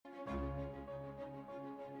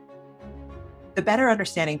The Better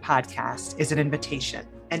Understanding podcast is an invitation,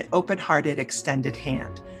 an open-hearted extended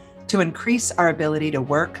hand to increase our ability to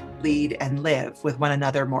work, lead, and live with one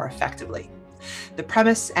another more effectively. The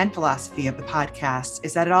premise and philosophy of the podcast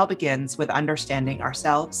is that it all begins with understanding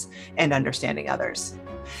ourselves and understanding others.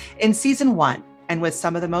 In season 1, and with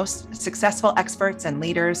some of the most successful experts and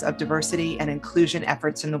leaders of diversity and inclusion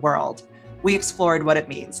efforts in the world, we explored what it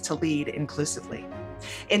means to lead inclusively.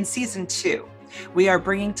 In season 2, we are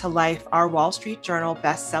bringing to life our Wall Street Journal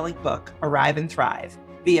best-selling book, Arrive and Thrive,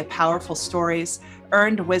 via powerful stories,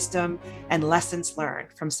 earned wisdom, and lessons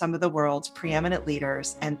learned from some of the world's preeminent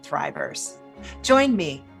leaders and thrivers. Join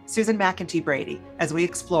me, Susan McEntee Brady, as we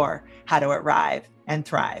explore how to arrive and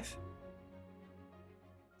thrive.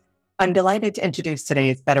 I'm delighted to introduce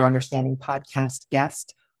today's Better Understanding podcast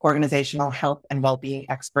guest, organizational health and well-being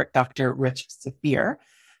expert, Dr. Rich Safir.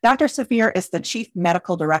 Dr. Safir is the Chief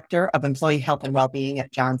Medical Director of Employee Health and Wellbeing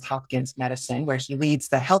at Johns Hopkins Medicine, where he leads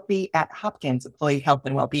the Healthy at Hopkins Employee Health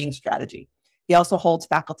and Wellbeing strategy. He also holds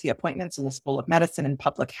faculty appointments in the School of Medicine and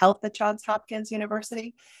Public Health at Johns Hopkins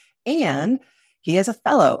University, and he is a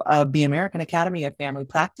fellow of the American Academy of Family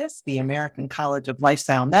Practice, the American College of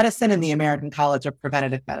Lifestyle Medicine, and the American College of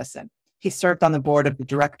Preventative Medicine. He served on the board of the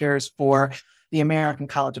directors for the American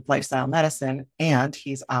College of Lifestyle Medicine, and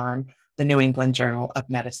he's on the New England Journal of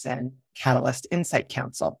Medicine Catalyst Insight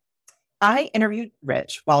Council. I interviewed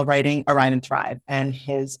Rich while writing Arrive and Thrive, and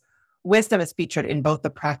his wisdom is featured in both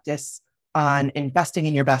the practice on investing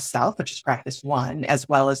in your best self, which is practice 1, as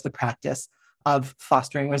well as the practice of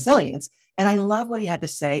fostering resilience. And I love what he had to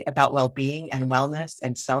say about well-being and wellness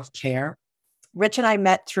and self-care. Rich and I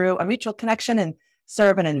met through a mutual connection and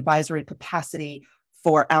serve in an advisory capacity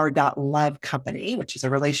for our .Live company, which is a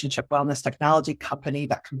relationship wellness technology company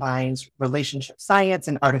that combines relationship science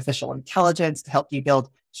and artificial intelligence to help you build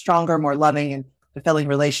stronger, more loving and fulfilling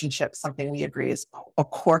relationships, something we agree is a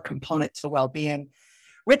core component to well-being.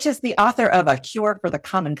 Rich is the author of A Cure for the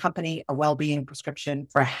Common Company, a well-being prescription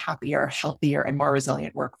for a happier, healthier, and more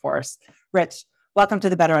resilient workforce. Rich, welcome to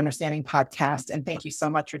the Better Understanding podcast, and thank you so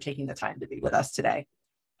much for taking the time to be with us today.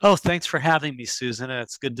 Oh, thanks for having me, Susan.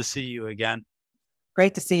 It's good to see you again.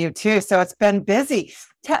 Great to see you too. So it's been busy.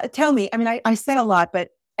 Tell me, I said a lot, but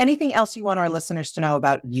anything else you want our listeners to know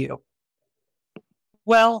about you?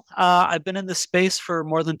 Well, I've been in this space for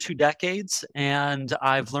more than 2 decades, and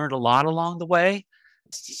I've learned a lot along the way.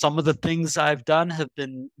 Some of the things I've done have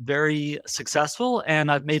been very successful, and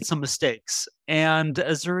I've made some mistakes. And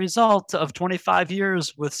as a result of 25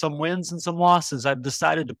 years with some wins and some losses, I've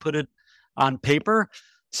decided to put it on paper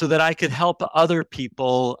so that I could help other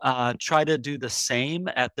people try to do the same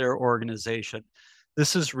at their organization.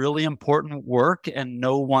 This is really important work, and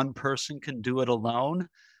no one person can do it alone.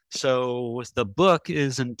 So the book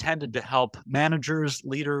is intended to help managers,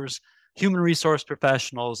 leaders, human resource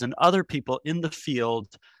professionals, and other people in the field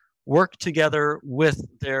work together with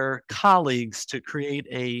their colleagues to create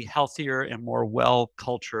a healthier and more well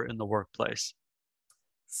culture in the workplace.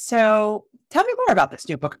 So tell me more about this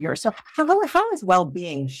new book of yours. So how is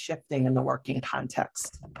well-being shifting in the working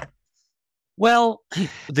context? Well,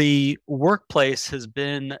 the workplace has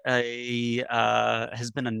been a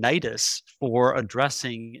nidus for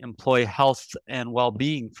addressing employee health and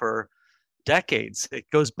well-being for decades. It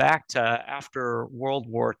goes back to after World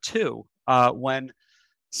War II, when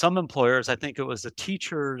some employers, I think it was the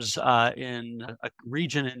teachers in a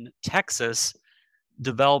region in Texas,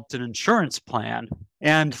 developed an insurance plan.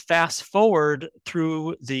 And fast forward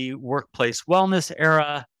through the workplace wellness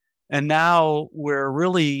era, and now we're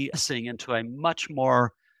really seeing into a much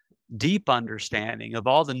more deep understanding of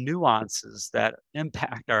all the nuances that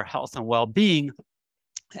impact our health and well-being.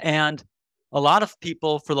 And a lot of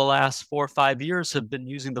people for the last 4 or 5 years have been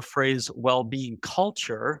using the phrase well-being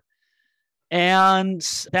culture. And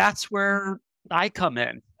that's where I come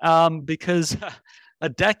in, because a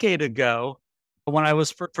decade ago, when I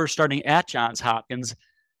was first starting at Johns Hopkins,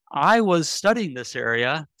 I was studying this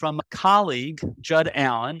area from a colleague, Judd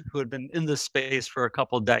Allen, who had been in this space for a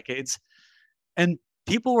couple of decades. And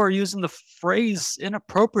people were using the phrase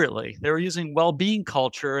inappropriately. They were using well-being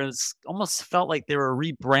culture, and it almost felt like they were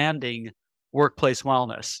rebranding workplace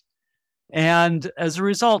wellness. And as a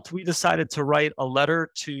result, we decided to write a letter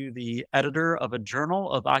to the editor of a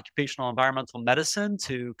journal of occupational environmental medicine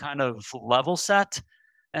to kind of level set.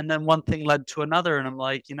 And then one thing led to another. And I'm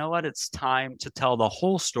like, you know what? It's time to tell the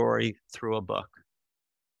whole story through a book.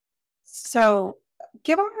 So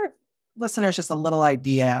give our listeners just a little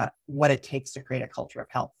idea what it takes to create a culture of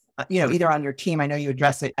health. Either on your team, I know you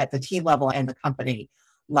address it at the team level and the company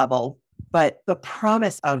level, but the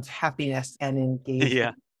promise of happiness and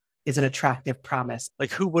engagement is an attractive promise.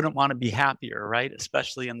 Like, who wouldn't want to be happier, right?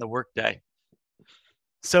 Especially in the workday.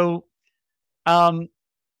 So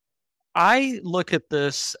I look at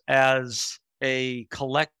this as a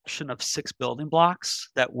collection of 6 building blocks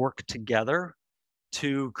that work together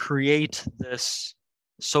to create this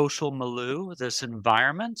social milieu, this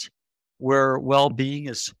environment where well-being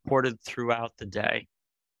is supported throughout the day.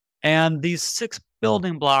 And these 6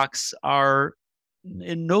 building blocks are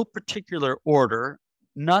in no particular order.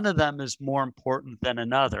 None of them is more important than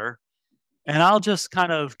another. And I'll just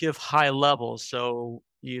kind of give high levels so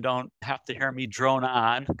you don't have to hear me drone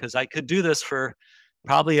on, because I could do this for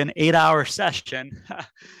probably an 8-hour session.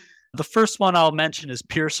 The first one I'll mention is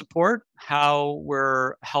peer support, how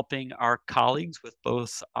we're helping our colleagues with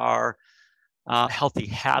both our healthy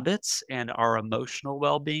habits and our emotional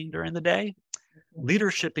well-being during the day.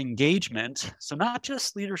 Leadership engagement, so not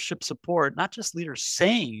just leadership support, not just leaders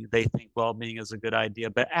saying they think well-being is a good idea,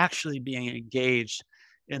 but actually being engaged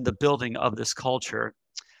in the building of this culture.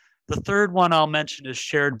 The third one I'll mention is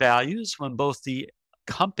shared values, when both the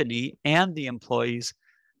company and the employees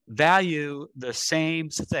value the same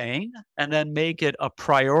thing and then make it a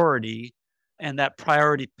priority, and that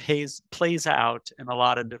priority plays out in a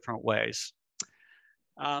lot of different ways.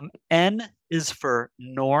 N is for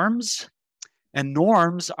norms, and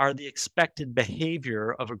norms are the expected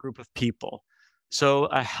behavior of a group of people. So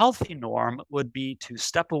a healthy norm would be to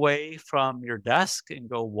step away from your desk and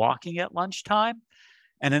go walking at lunchtime.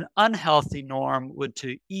 And an unhealthy norm would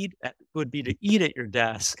be to eat at your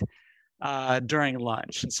desk during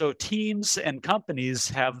lunch. And so teams and companies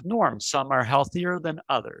have norms. Some are healthier than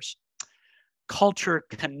others. Culture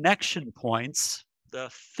connection points,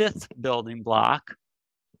 the 5th building block.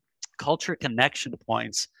 Culture connection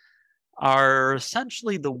points are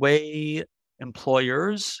essentially the way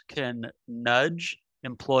employers can nudge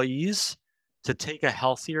employees to take a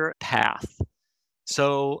healthier path.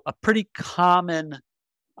 So a pretty common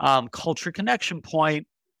culture connection point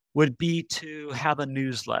would be to have a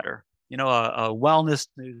newsletter, a wellness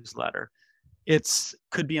newsletter. It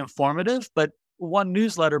could be informative, but one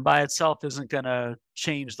newsletter by itself isn't going to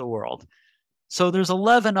change the world. So there's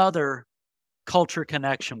 11 other culture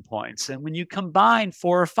connection points. And when you combine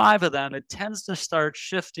 4 or 5 of them, it tends to start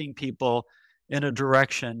shifting people in a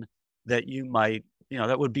direction that you might,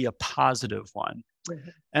 that would be a positive one. Mm-hmm.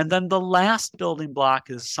 And then the last building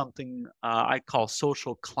block is something I call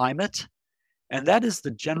social climate. And that is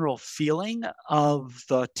the general feeling of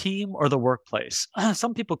the team or the workplace.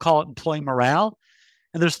 Some people call it employee morale.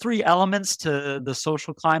 And there's 3 elements to the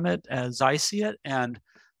social climate as I see it. And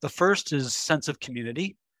the first is sense of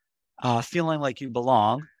community. Feeling like you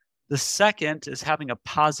belong. The second is having a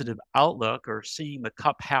positive outlook or seeing the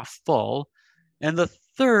cup half full. And the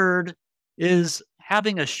third is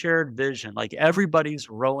having a shared vision, like everybody's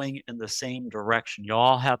rowing in the same direction. You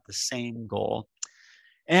all have the same goal.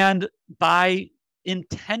 And by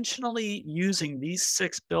intentionally using these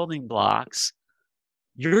 6 building blocks,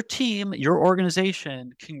 your team, your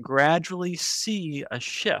organization can gradually see a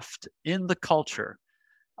shift in the culture.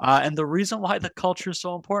 And the reason why the culture is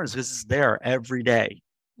so important is because it's there every day.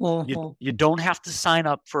 Mm-hmm. You don't have to sign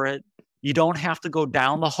up for it. You don't have to go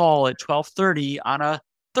down the hall at 12:30 on a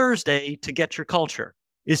Thursday to get your culture.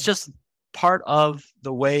 It's just part of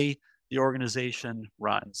the way the organization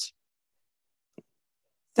runs.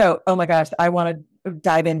 So, oh my gosh, I want to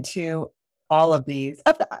dive into all of these.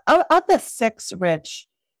 Of the 6, Rich,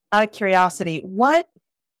 out of curiosity,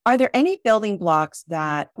 are there any building blocks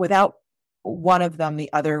that without one of them,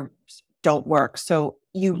 the others don't work? So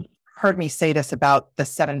you heard me say this about the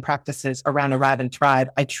 7 practices around arrive and thrive.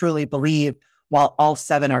 I truly believe while all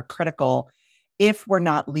 7 are critical, if we're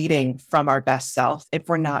not leading from our best self, if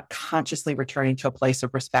we're not consciously returning to a place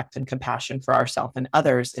of respect and compassion for ourselves and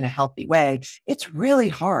others in a healthy way, it's really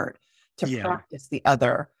hard to practice the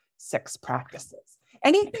other 6 practices.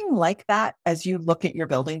 Anything like that as you look at your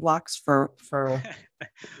building blocks for...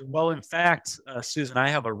 Well, in fact, Susan, I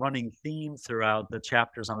have a running theme throughout the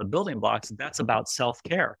chapters on the building blocks. That's about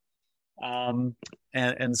self-care. And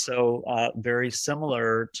so very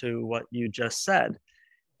similar to what you just said.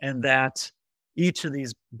 And that each of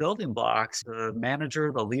these building blocks, the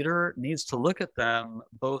manager, the leader needs to look at them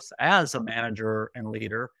both as a manager and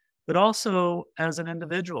leader, but also as an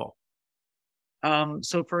individual.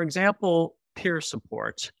 So for example, peer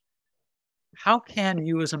support. How can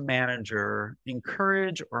you as a manager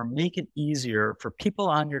encourage or make it easier for people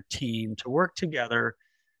on your team to work together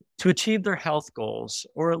to achieve their health goals,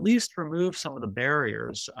 or at least remove some of the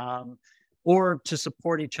barriers, or to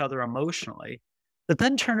support each other emotionally, but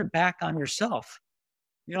then turn it back on yourself?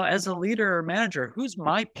 as a leader or manager, who's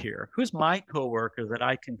my peer? Who's my coworker that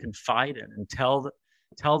I can confide in and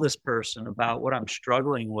tell this person about what I'm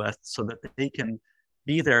struggling with so that they can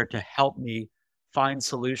be there to help me find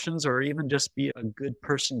solutions or even just be a good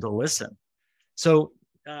person to listen. So,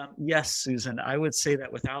 yes, Susan, I would say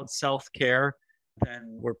that without self-care, then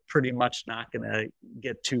we're pretty much not going to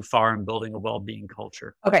get too far in building a well-being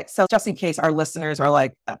culture. Okay, so just in case our listeners are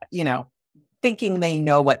like, thinking they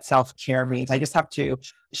know what self-care means, I just have to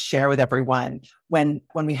share with everyone when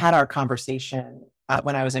we had our conversation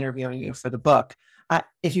when I was interviewing you for the book.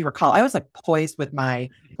 If you recall, I was like poised with my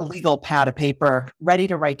legal pad of paper, ready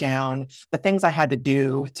to write down the things I had to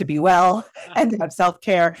do to be well and to have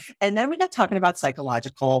self-care. And then we got talking about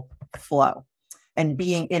psychological flow and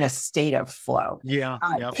being in a state of flow. Yeah.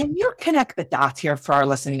 Can you connect the dots here for our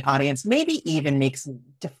listening audience? Maybe even make some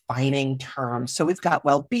defining terms. So we've got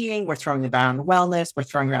well-being, we're throwing around wellness, we're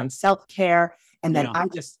throwing around self-care, and then I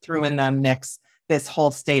just threw in the mix this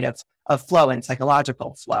whole state of flow and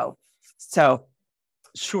psychological flow. So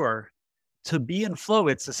sure. To be in flow,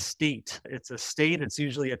 it's a state. It's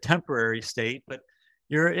usually a temporary state, but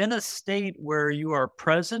you're in a state where you are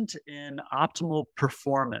present in optimal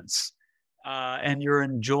performance. And you're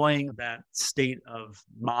enjoying that state of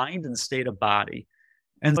mind and state of body.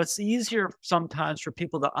 And it's easier sometimes for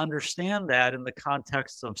people to understand that in the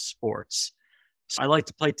context of sports. So I like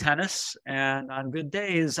to play tennis, and on good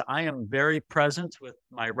days, I am very present with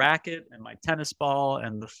my racket and my tennis ball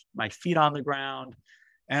and my feet on the ground.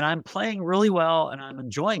 And I'm playing really well and I'm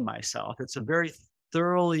enjoying myself. It's a very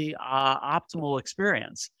thoroughly optimal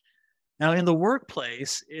experience. Now, in the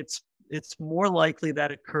workplace, it's more likely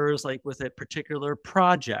that occurs like with a particular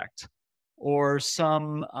project or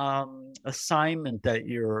some assignment that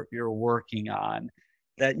you're working on,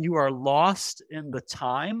 that you are lost in the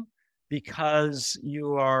time because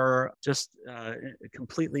you are just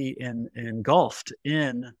completely engulfed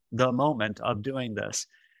in the moment of doing this.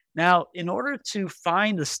 Now, in order to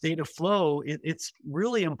find a state of flow, it's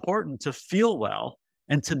really important to feel well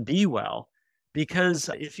and to be well, because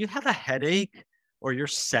if you have a headache or you're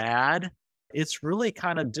sad, it's really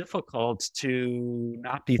kind of difficult to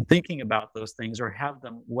not be thinking about those things or have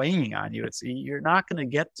them weighing on you. You're not going to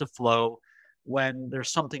get to flow when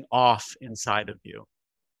there's something off inside of you.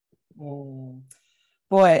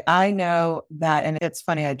 Boy, I know that. And it's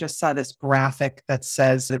funny. I just saw this graphic that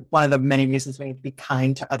says that one of the many reasons we need to be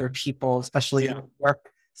kind to other people, especially in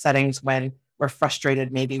work settings when we're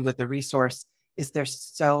frustrated, maybe with the resource, is there's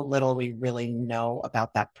so little we really know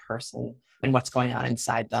about that person and what's going on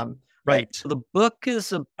inside them. Right. So the book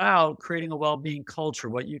is about creating a well-being culture,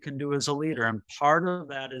 what you can do as a leader. And part of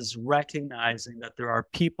that is recognizing that there are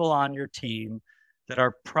people on your team that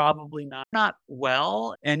are probably not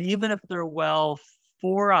well. And even if they're well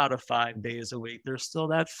 4 out of 5 days a week, there's still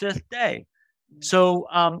that fifth day. So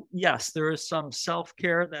yes, there is some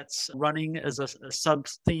self-care that's running as a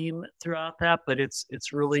sub-theme throughout that, but it's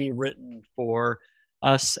really written for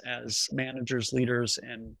us as managers, leaders,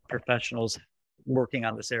 and professionals working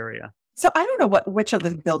on this area. So I don't know which of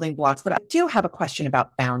the building blocks, but I do have a question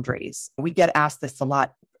about boundaries. We get asked this a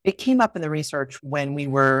lot. It came up in the research when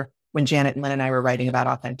Janet and Lynn and I were writing about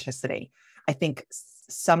authenticity. I think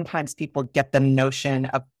sometimes people get the notion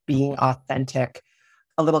of being authentic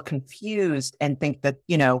a little confused and think that,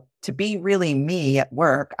 to be really me at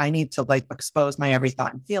work, I need to expose my every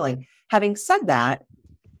thought and feeling. Having said that,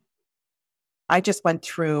 I just went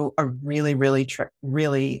through a really, really,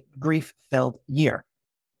 really grief-filled year.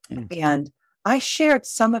 And I shared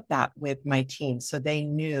some of that with my team. So they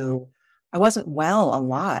knew I wasn't well a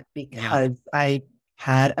lot because I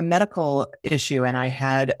had a medical issue and I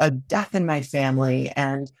had a death in my family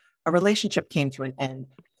and a relationship came to an end.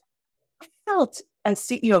 I felt as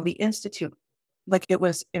CEO of the Institute, like it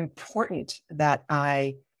was important that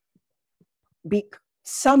I be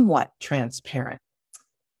somewhat transparent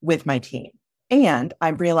with my team. And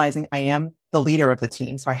I'm realizing I am the leader of the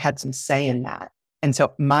team. So I had some say in that. And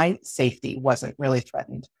so my safety wasn't really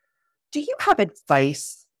threatened. Do you have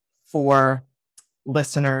advice for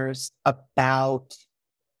listeners about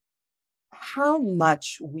how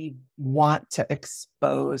much we want to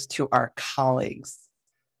expose to our colleagues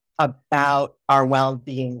about our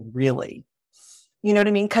well-being really? You know what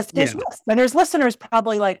I mean? Because there's listeners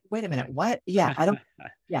probably like, wait a minute, what? I don't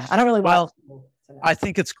really want. I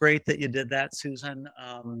think it's great that you did that, Susan.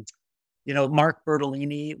 Mark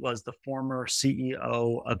Bertolini was the former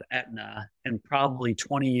CEO of Aetna, and probably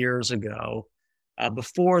 20 years ago,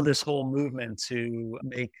 before this whole movement to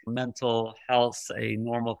make mental health a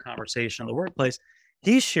normal conversation in the workplace,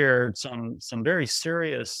 he shared some very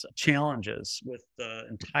serious challenges with the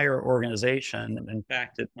entire organization. In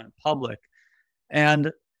fact, it went public.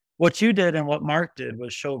 And what you did and what Mark did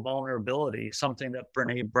was show vulnerability, something that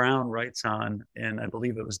Brene Brown writes on, and I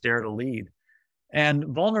believe it was Dare to Lead. And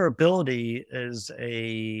vulnerability is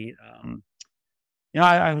I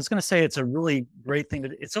was going to say it's a really great thing.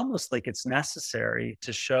 It's almost like it's necessary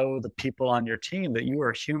to show the people on your team that you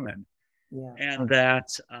are human, Yeah. and that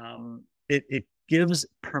it gives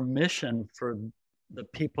permission for the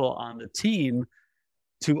people on the team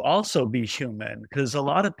to also be human. Because a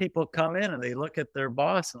lot of people come in and they look at their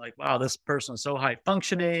boss and like, wow, this person's so high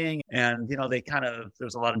functioning, and they kind of,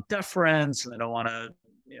 there's a lot of deference, and they don't want to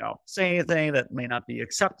say anything that may not be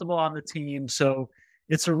acceptable on the team. So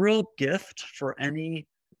it's a real gift for any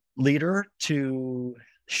leader to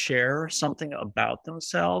share something about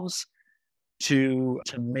themselves, to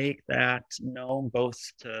make that known, both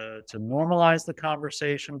to normalize the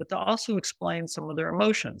conversation, but to also explain some of their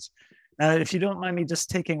emotions. Now, if you don't mind me just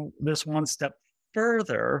taking this one step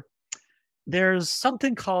further, there's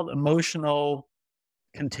something called emotional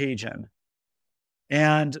contagion.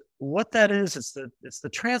 And what that is, it's the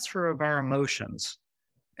transfer of our emotions.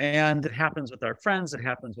 And it happens with our friends, it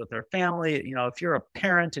happens with our family. If you're a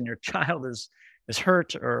parent and your child is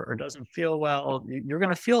hurt or doesn't feel well, you're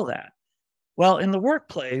going to feel that. Well, in the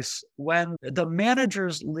workplace, when the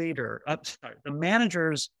manager's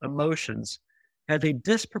emotions have a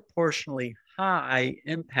disproportionately high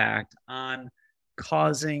impact on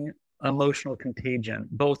causing emotional contagion,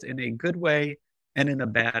 both in a good way and in a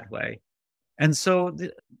bad way. And so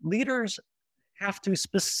the leaders have to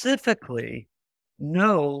specifically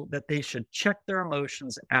know that they should check their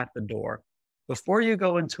emotions at the door. Before you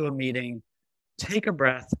go into a meeting, take a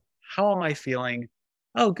breath. How am I feeling?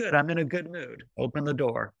 Oh, good. I'm in a good mood. Open the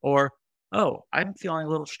door. Or, oh, I'm feeling a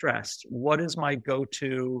little stressed. What is my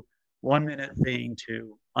go-to 1-minute thing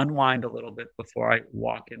to unwind a little bit before I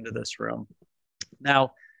walk into this room?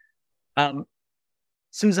 Now,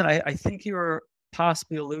 Susan, I think you were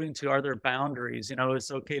possibly alluding to, are there boundaries?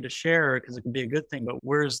 It's okay to share because it can be a good thing, but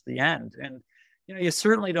where's the end? And you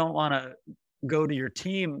certainly don't want to go to your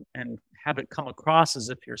team and have it come across as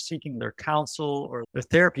if you're seeking their counsel or their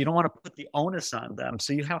therapy. You don't want to put the onus on them.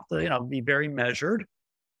 So you have to, be very measured.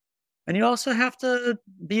 And you also have to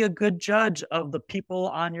be a good judge of the people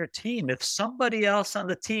on your team. If somebody else on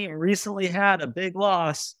the team recently had a big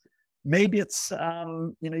loss, maybe it's,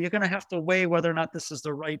 you're going to have to weigh whether or not this is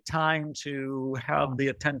the right time to have the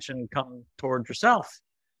attention come toward yourself.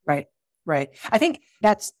 Right. I think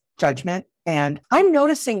that's judgment. And I'm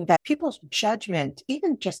noticing that people's judgment,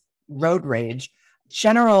 even just road rage,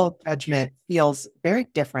 general judgment feels very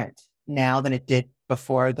different now than it did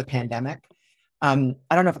before the pandemic. I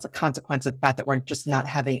don't know if it's a consequence of the fact that we're just not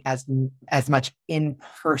having as much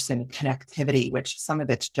in-person connectivity, which some of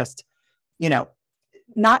it's just,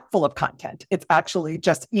 not full of content. It's actually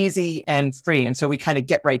just easy and free. And so we kind of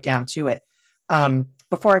get right down to it.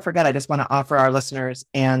 Before I forget, I just want to offer our listeners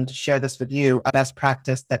and share this with you. A best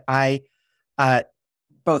practice that I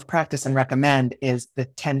both practice and recommend is the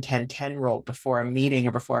 10-10-10 rule before a meeting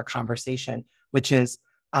or before a conversation, which is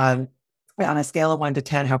on a scale of 1 to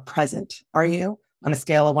 10, how present are you? On a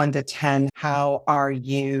scale of 1 to 10, how are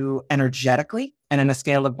you energetically? And on a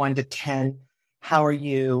scale of 1 to 10, how are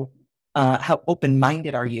you? How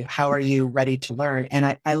open-minded are you? How are you ready to learn?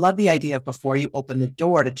 And I love the idea of before you open the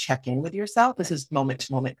door to check in with yourself. This is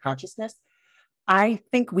moment-to-moment consciousness. I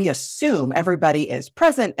think we assume everybody is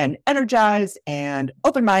present and energized and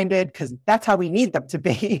open-minded because that's how we need them to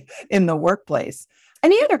be in the workplace.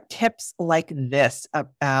 Any other tips like this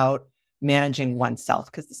about managing oneself?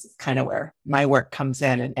 Because this is kind of where my work comes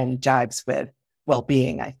in and jives with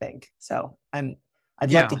well-being, I think. So I'd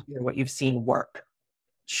love to hear what you've seen work.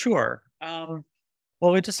 Sure. Well,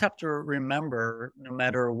 we just have to remember, no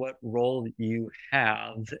matter what role you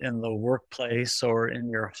have in the workplace or in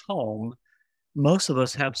your home, most of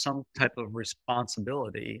us have some type of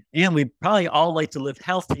responsibility, and we probably all like to live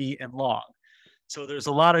healthy and long. So there's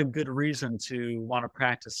a lot of good reason to want to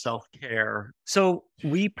practice self-care. So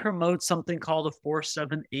we promote something called a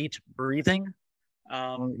 4-7-8 breathing.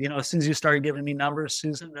 As soon as you started giving me numbers,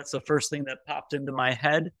 Susan, that's the first thing that popped into my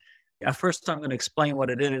head. At first, I'm going to explain what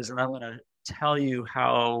it is, and I'm going to tell you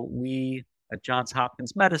how we at Johns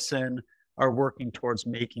Hopkins Medicine are working towards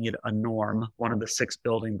making it a norm, one of the 6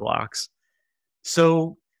 building blocks.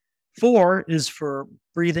 So 4 is for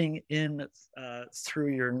breathing in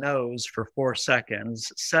through your nose for 4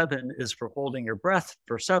 seconds. 7 is for holding your breath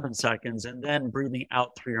for 7 seconds, and then breathing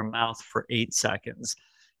out through your mouth for 8 seconds.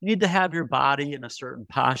 you need to have your body in a certain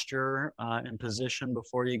posture and position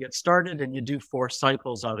before you get started, and you do 4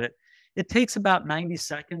 cycles of it. It takes about 90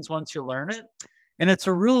 seconds once you learn it, and it's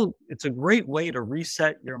a great way to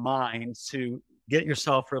reset your mind, to get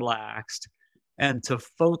yourself relaxed and to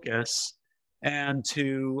focus and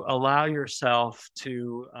to allow yourself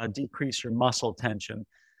to decrease your muscle tension.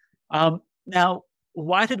 Now,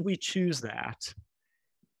 why did we choose that?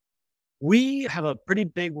 We have a pretty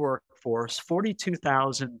big workforce,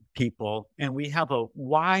 42,000 people, and we have a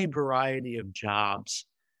wide variety of jobs.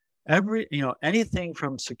 Anything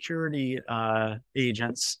from security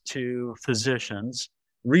agents to physicians,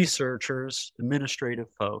 researchers, administrative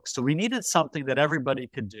folks. So we needed something that everybody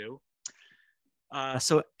could do.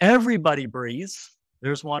 So everybody breathes.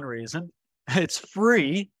 There's one reason. It's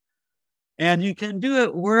free, and you can do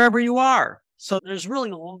it wherever you are. So there's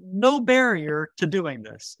really no barrier to doing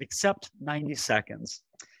this except 90 seconds.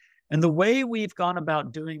 And the way we've gone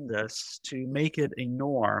about doing this to make it a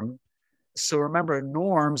norm, so remember,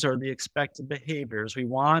 norms are the expected behaviors. We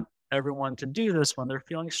want everyone to do this when they're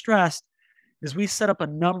feeling stressed, is we set up a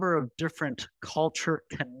number of different culture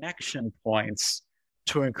connection points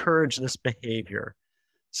to encourage this behavior.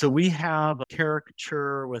 So we have a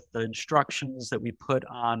caricature with the instructions that we put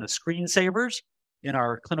on the screensavers in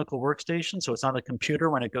our clinical workstation. So it's on the computer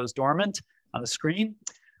when it goes dormant on the screen.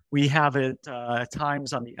 We have it at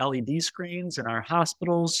times on the LED screens in our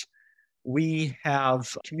hospitals. We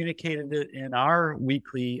have communicated it in our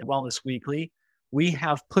weekly Wellness Weekly. We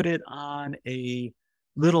have put it on a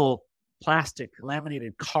little plastic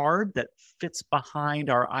laminated card that fits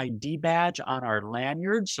behind our ID badge on our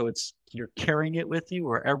lanyard. So you're carrying it with you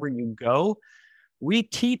wherever you go. We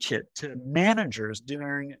teach it to managers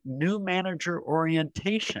during new manager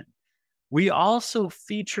orientation. We also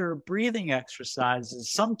feature breathing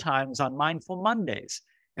exercises sometimes on Mindful Mondays,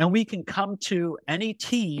 and we can come to any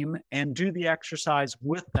team and do the exercise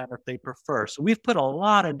with them if they prefer. So we've put a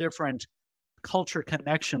lot of different culture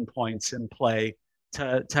connection points in play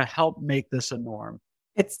to help make this a norm.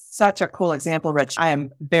 It's such a cool example, Rich. I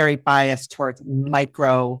am very biased towards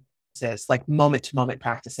micro, like moment-to-moment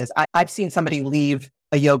practices. I've seen somebody leave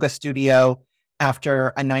a yoga studio after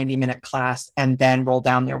a 90-minute class and then roll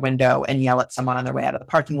down their window and yell at someone on their way out of the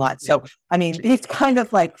parking lot. So, I mean, it's kind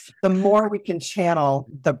of like the more we can channel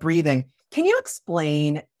the breathing. Can you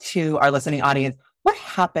explain to our listening audience what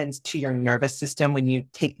happens to your nervous system when you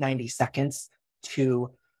take 90 seconds to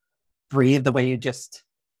breathe the way you just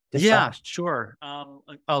described? Yeah, sure.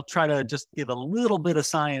 I'll try to just give a little bit of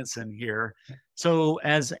science in here. So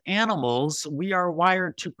as animals, we are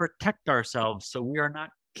wired to protect ourselves, so we are not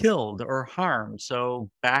killed or harmed. So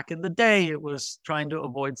back in the day, it was trying to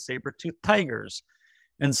avoid saber-toothed tigers.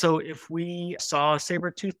 And so if we saw a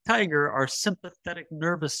saber-toothed tiger, our sympathetic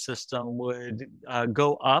nervous system would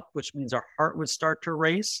go up, which means our heart would start to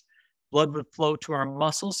race, blood would flow to our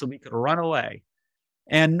muscles so we could run away.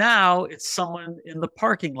 And now it's someone in the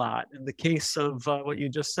parking lot. In the case of what you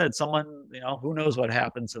just said, someone, who knows what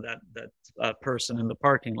happened to that person in the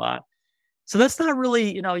parking lot. So that's not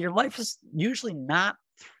really, your life is usually not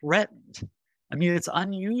threatened. I mean, it's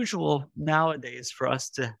unusual nowadays for us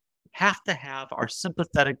to have our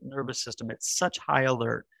sympathetic nervous system at such high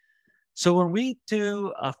alert. So when we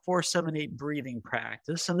do a 4-7-8 breathing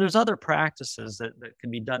practice, and there's other practices that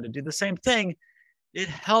can be done to do the same thing, it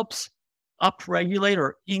helps upregulate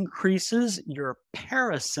or increases your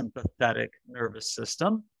parasympathetic nervous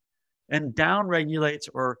system and downregulates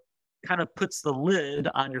or kind of puts the lid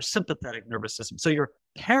on your sympathetic nervous system. So your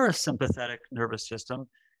parasympathetic nervous system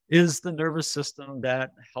is the nervous system that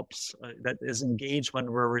helps, that is engaged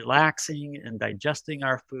when we're relaxing and digesting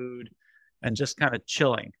our food and just kind of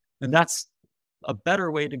chilling. And that's a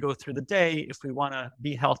better way to go through the day if we want to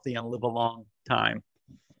be healthy and live a long time.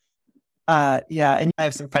 Yeah. And I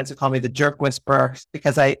have some friends who call me the jerk whisperer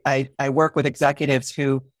because I work with executives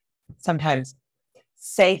who sometimes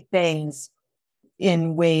say things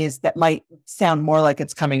in ways that might sound more like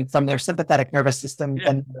it's coming from their sympathetic nervous system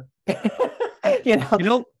than,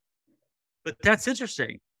 But that's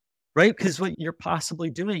interesting, right? Because what you're possibly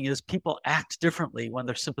doing is people act differently when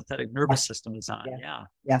their sympathetic nervous system is on. Yeah.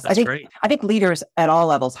 Yes. That's great. I think leaders at all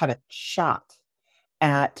levels have a shot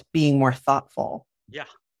at being more thoughtful. Yeah.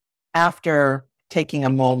 After taking a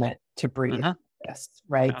moment to breathe,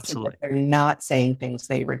 right? Absolutely. So they're not saying things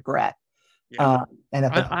they regret. Yeah.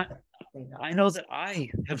 I know that I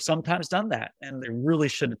have sometimes done that, and I really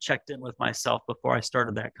should have checked in with myself before I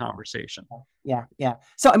started that conversation. Yeah.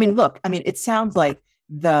 So, it sounds like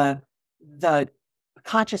the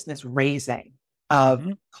consciousness raising of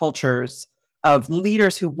cultures, of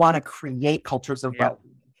leaders who want to create cultures of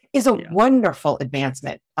well-being is a wonderful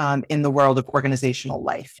advancement in the world of organizational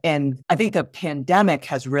life. And I think the pandemic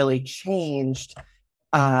has really changed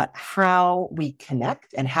how we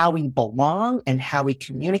connect and how we belong and how we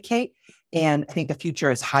communicate. And I think the future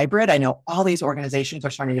is hybrid. I know all these organizations are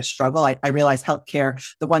starting to struggle. I realize healthcare,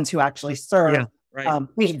 the ones who actually serve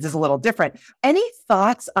patients, is a little different. Any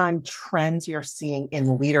thoughts on trends you're seeing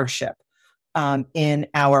in leadership in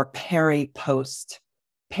our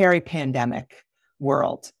peri-pandemic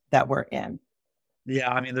world that we're in?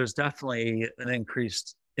 Yeah, I mean, there's definitely an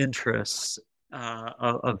increased interest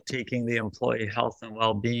of taking the employee health and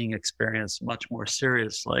well-being experience much more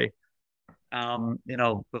seriously.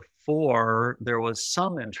 Before there was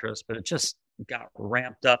some interest, but it just got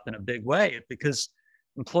ramped up in a big way because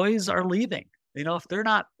employees are leaving. If they're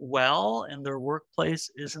not well and their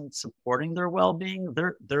workplace isn't supporting their well-being,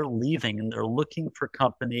 they're leaving, and they're looking for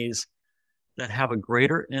companies that have a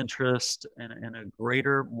greater interest and a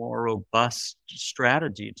greater, more robust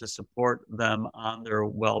strategy to support them on their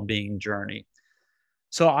well-being journey.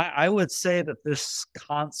 So I would say that this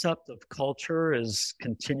concept of culture is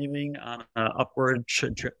continuing on an upward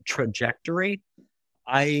trajectory.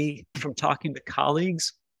 From talking to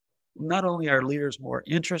colleagues, not only are leaders more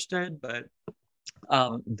interested, but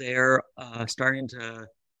they're starting to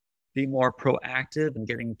be more proactive and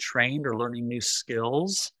getting trained or learning new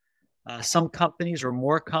skills. Some companies or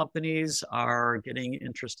more companies are getting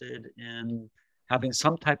interested in having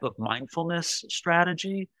some type of mindfulness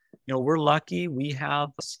strategy. We're lucky. We have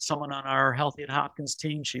someone on our Healthy at Hopkins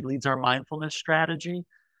team. She leads our mindfulness strategy.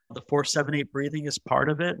 The 4-7-8 breathing is part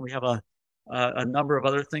of it. We have a number of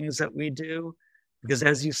other things that we do because,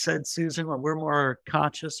 as you said, Susan, when we're more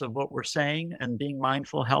conscious of what we're saying and being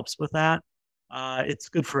mindful helps with that, it's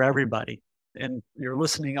good for everybody. And your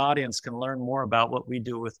listening audience can learn more about what we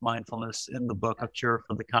do with mindfulness in the book, A Cure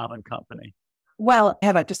for the Common Company. Well, I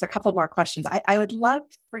have just a couple more questions. I would love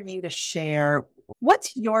for you to share,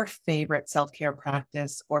 what's your favorite self-care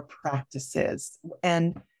practice or practices,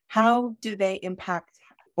 and how do they impact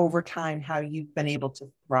over time how you've been able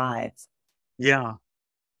to thrive? Yeah.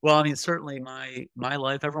 Well, I mean, certainly my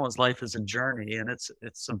life, everyone's life is a journey, and it's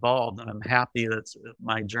evolved, and I'm happy that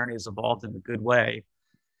my journey has evolved in a good way.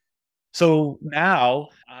 So now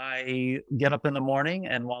I get up in the morning,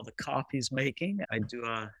 and while the coffee's making, I do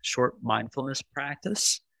a short mindfulness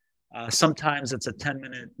practice. Sometimes it's a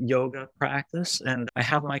 10-minute yoga practice, and I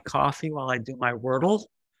have my coffee while I do my Wordle.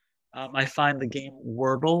 I find the game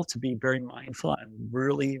Wordle to be very mindful. I'm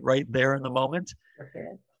really right there in the moment.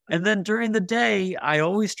 Okay. And then during the day, I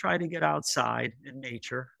always try to get outside in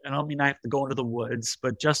nature. And I don't mean I have to go into the woods,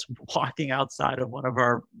 but just walking outside of one of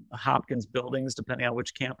our Hopkins buildings, depending on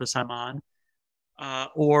which campus I'm on.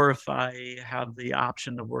 Or if I have the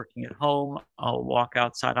option of working at home, I'll walk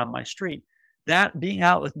outside on my street. That being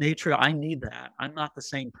out with nature, I need that. I'm not the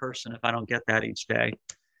same person if I don't get that each day.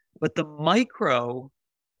 But the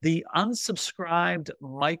unsubscribed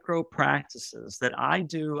micro practices that I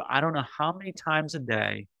do, I don't know how many times a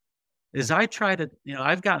day, is I try to,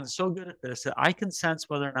 I've gotten so good at this that I can sense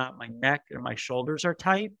whether or not my neck or my shoulders are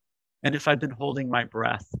tight and if I've been holding my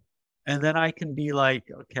breath. And then I can be like,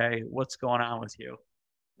 okay, what's going on with you?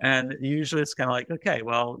 And usually it's kind of like, okay,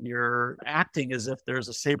 well, you're acting as if there's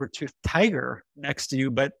a saber-toothed tiger next to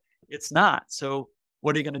you, but it's not. So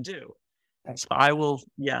what are you going to do? So I will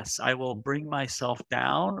bring myself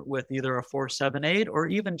down with either a 4-7-8 or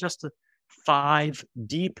even just 5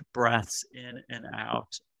 deep breaths in and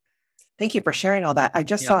out. Thank you for sharing all that. I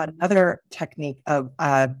just saw another technique of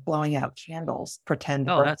blowing out candles.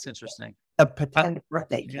 That's interesting. A pretend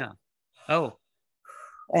birthday cake. Yeah. Oh.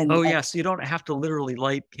 Yeah. So you don't have to literally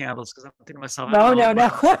light candles, because I'm thinking to myself, No. I know.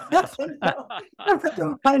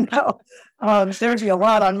 There'd be a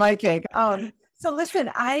lot on my cake. So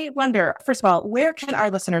listen, I wonder, first of all, where can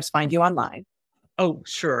our listeners find you online? Oh,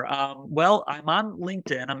 sure. Well, I'm on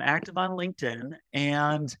LinkedIn. I'm active on LinkedIn.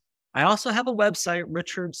 And I also have a website,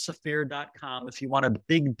 richardsafir.com, if you want a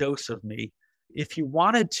big dose of me. If you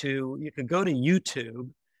wanted to, you could go to YouTube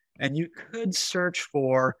and you could search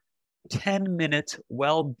for 10-minute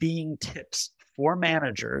well-being tips for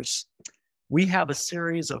managers. We have a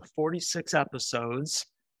series of 46 episodes.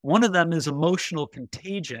 One of them is Emotional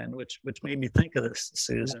Contagion, which made me think of this,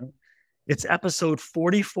 Susan. It's episode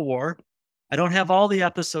 44. I don't have all the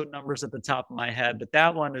episode numbers at the top of my head, but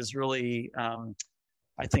that one is really,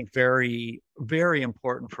 I think, very, very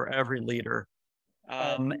important for every leader.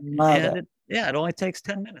 It only takes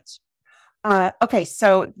 10 minutes. Okay,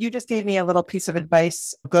 so you just gave me a little piece of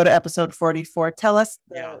advice. Go to episode 44. Tell us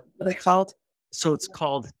what it's called. So it's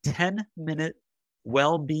called 10-minute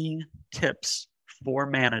well-being tips for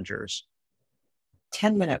managers.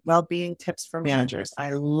 10-minute well-being tips for managers.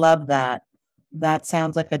 I love that. That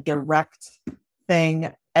sounds like a direct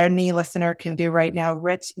thing any listener can do right now.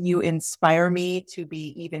 Rich, you inspire me to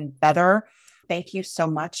be even better. Thank you so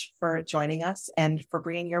much for joining us and for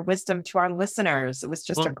bringing your wisdom to our listeners. It was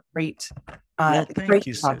just a great thank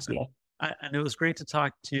you, to talk to Susan. you. And it was great to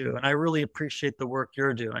talk to you. And I really appreciate the work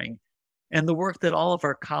you're doing and the work that all of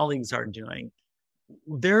our colleagues are doing.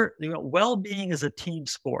 Well-being is a team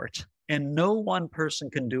sport, and no one person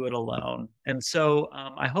can do it alone. And so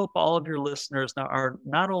I hope all of your listeners now are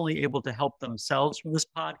not only able to help themselves from this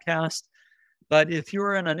podcast, but if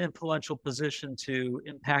you're in an influential position to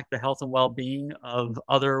impact the health and well-being of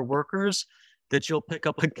other workers, that you'll pick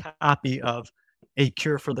up a copy of A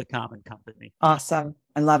Cure for the Common Company. Awesome.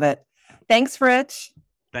 I love it. Thanks, Rich.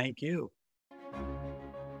 Thank you.